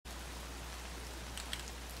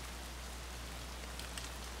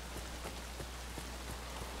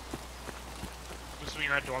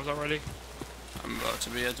you're at dorms already? I'm about to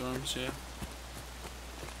be at dorms, yeah.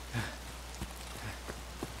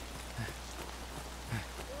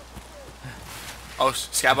 Oh,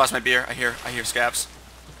 Scab lost my beer. I hear Scabs.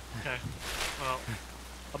 Okay. Well,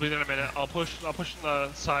 I'll be there in a minute. I'll push in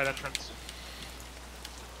the side entrance.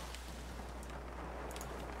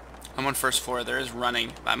 I'm on first floor. There is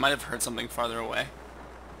running. I might have heard something farther away.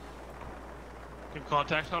 You have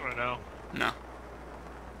contact on or no? No.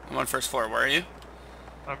 I'm on first floor. Where are you?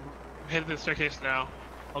 I'm heading to the staircase now.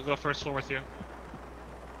 I'll go first floor with you. Okay.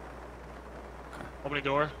 Opening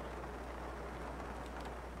door.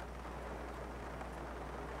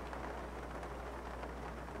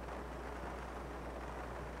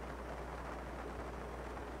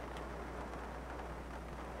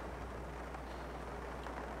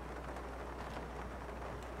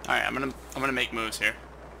 All right, I'm gonna make moves here.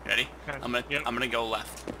 Ready? Okay. I'm gonna go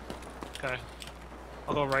left. Okay.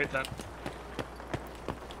 I'll go right then.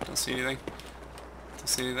 Don't see anything. Don't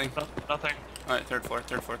see anything. No, nothing. All right, third floor.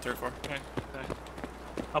 Okay. Okay.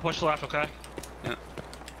 I'll push left. Okay. Yeah.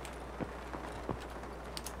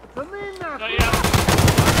 Not yet.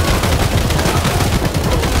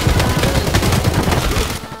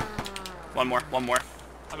 One more.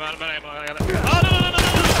 I'm out of ammo. I got it. Oh no!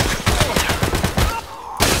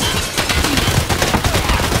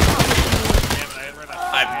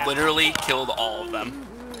 I've literally killed all of them.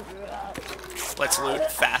 Let's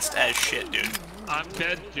loot fast as shit, dude. I'm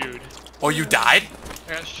dead, dude. Oh, you died?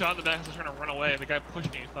 I got shot in the back and I was trying to run away. The guy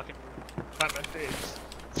pushed me and fucking caught my face.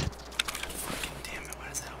 Fucking damn it, why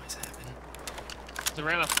does that always happen? I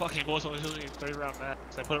ran a fucking bullet, so I was using a 30 round mag.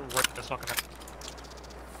 So I put it right in this fucking head.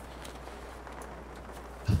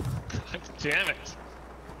 God damn it.